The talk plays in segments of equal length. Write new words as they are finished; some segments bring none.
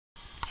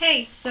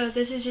Hey, so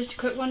this is just a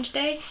quick one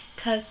today,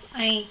 because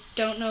I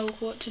don't know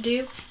what to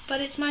do,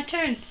 but it's my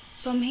turn.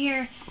 So I'm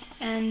here,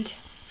 and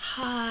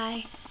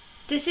hi.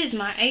 This is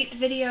my 8th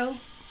video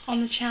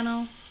on the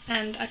channel,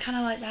 and I kind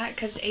of like that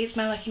because 8 is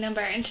my lucky number,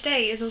 and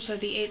today is also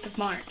the 8th of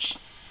March.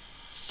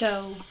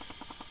 So,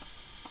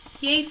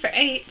 yay for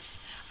 8s.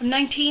 I'm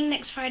 19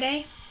 next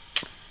Friday,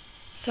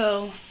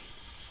 so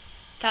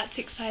that's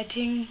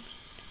exciting.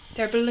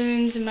 There are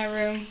balloons in my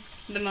room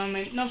at the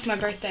moment, not for my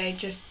birthday,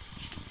 just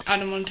I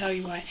don't want to tell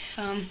you why.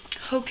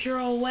 Hope you're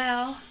all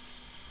well.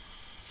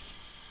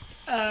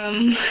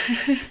 Don't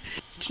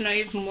know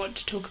even what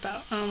to talk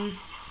about. I'm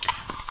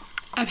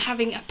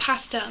having a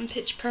pasta and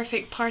pitch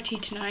perfect party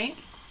tonight.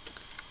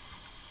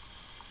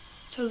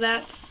 So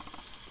that's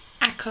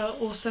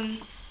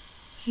awesome.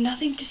 There's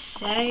nothing to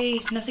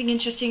say, nothing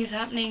interesting is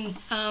happening.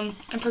 I'm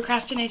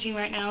procrastinating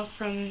right now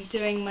from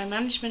doing my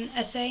management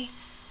essay.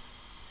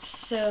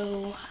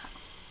 So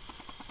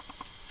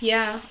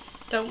yeah,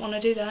 don't want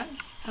to do that.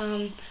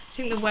 I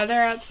think the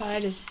weather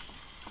outside is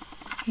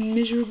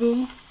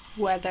miserable.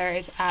 Weather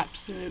is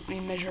absolutely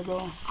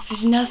miserable.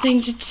 There's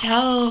nothing to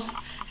tell.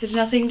 There's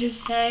nothing to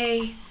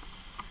say.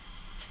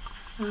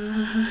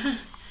 I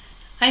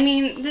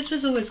mean, this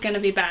was always going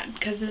to be bad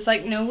because there's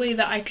like no way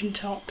that I can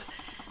top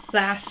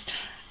last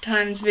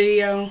time's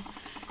video.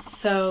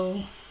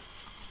 So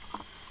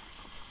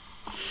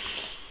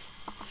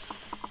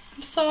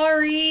I'm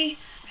sorry.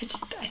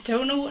 I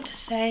don't know what to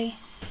say.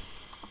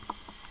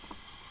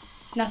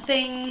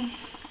 Nothing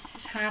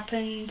has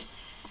happened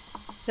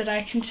that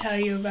I can tell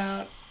you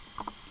about.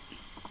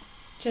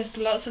 Just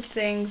lots of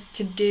things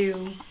to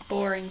do,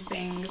 boring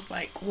things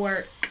like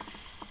work,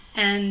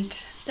 and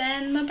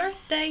then my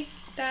birthday.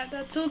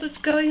 That's all that's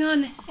going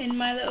on in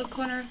my little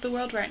corner of the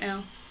world right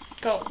now.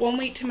 Got 1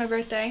 week to my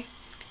birthday,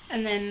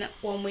 and then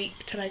 1 week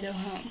till I go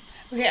home.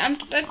 Okay, I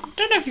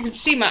don't know if you can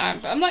see my arm,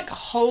 but I'm like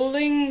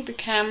holding the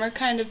camera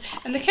kind of,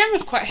 and the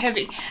camera's quite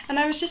heavy, and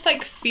I was just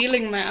like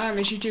feeling my arm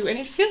as you do, and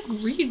it feels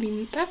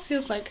really, that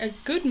feels like a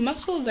good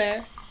muscle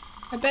there.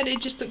 I bet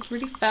it just looks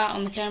really fat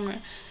on the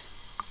camera.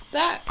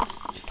 That,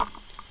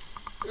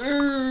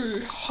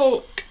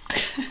 Hulk.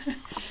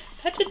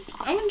 That did,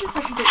 I wonder if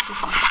I can fix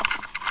this one.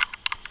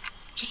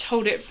 Just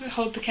hold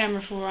the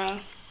camera for a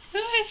while.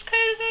 Oh, it's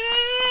kind of,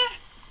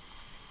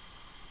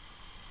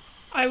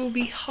 I will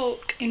be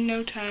Hulk in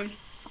no time.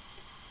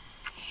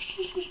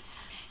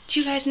 Do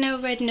you guys know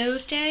Red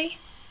Nose Day?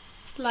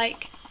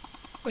 Like,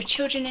 or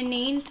Children in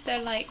Need?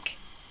 They're like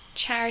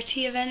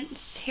charity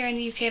events here in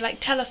the UK, like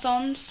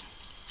telethons.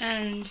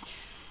 And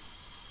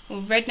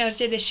well, Red Nose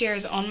Day this year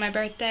is on my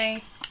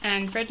birthday.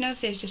 And Red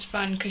Nose Day is just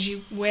fun because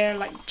you wear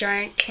like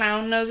giant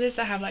clown noses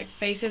that have like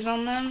faces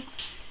on them.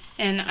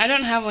 And I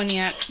don't have one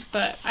yet,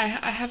 but I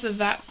have the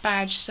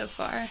badge so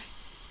far.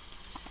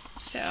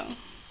 So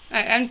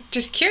I'm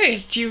just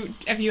curious,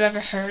 have you ever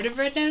heard of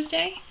Red Nose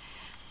Day?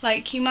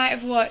 Like, you might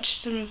have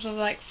watched some of the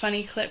like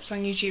funny clips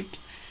on YouTube,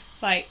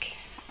 like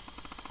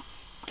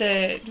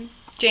the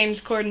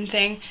James Corden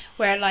thing,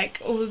 where like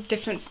all the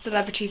different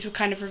celebrities were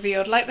kind of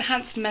revealed, like the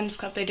Handsome Men's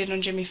Club they did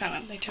on Jimmy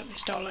Fallon. They totally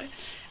stole it.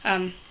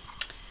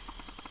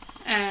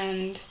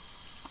 And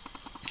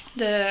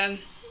the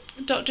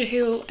Doctor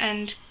Who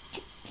and,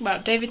 well,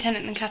 David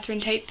Tennant and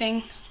Catherine Tate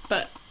thing,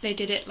 but they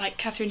did it like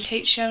Catherine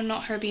Tate's show,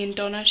 not Herbie and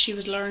Donna. She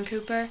was Lauren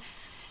Cooper.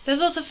 There's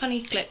lots of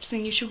funny clips,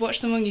 and you should watch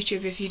them on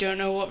YouTube if you don't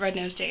know what Red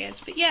Nose Day is.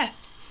 But yeah,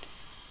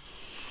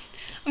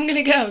 I'm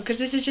gonna go because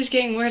this is just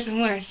getting worse and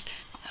worse.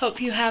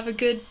 Hope you have a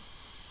good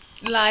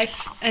life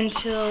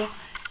until,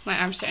 my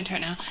arm's starting to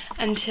hurt now,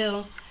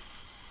 until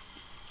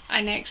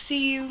I next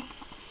see you.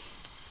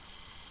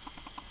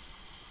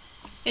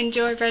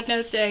 Enjoy Red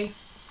Nose Day.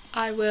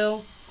 I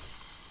will.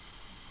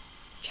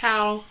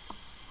 Ciao.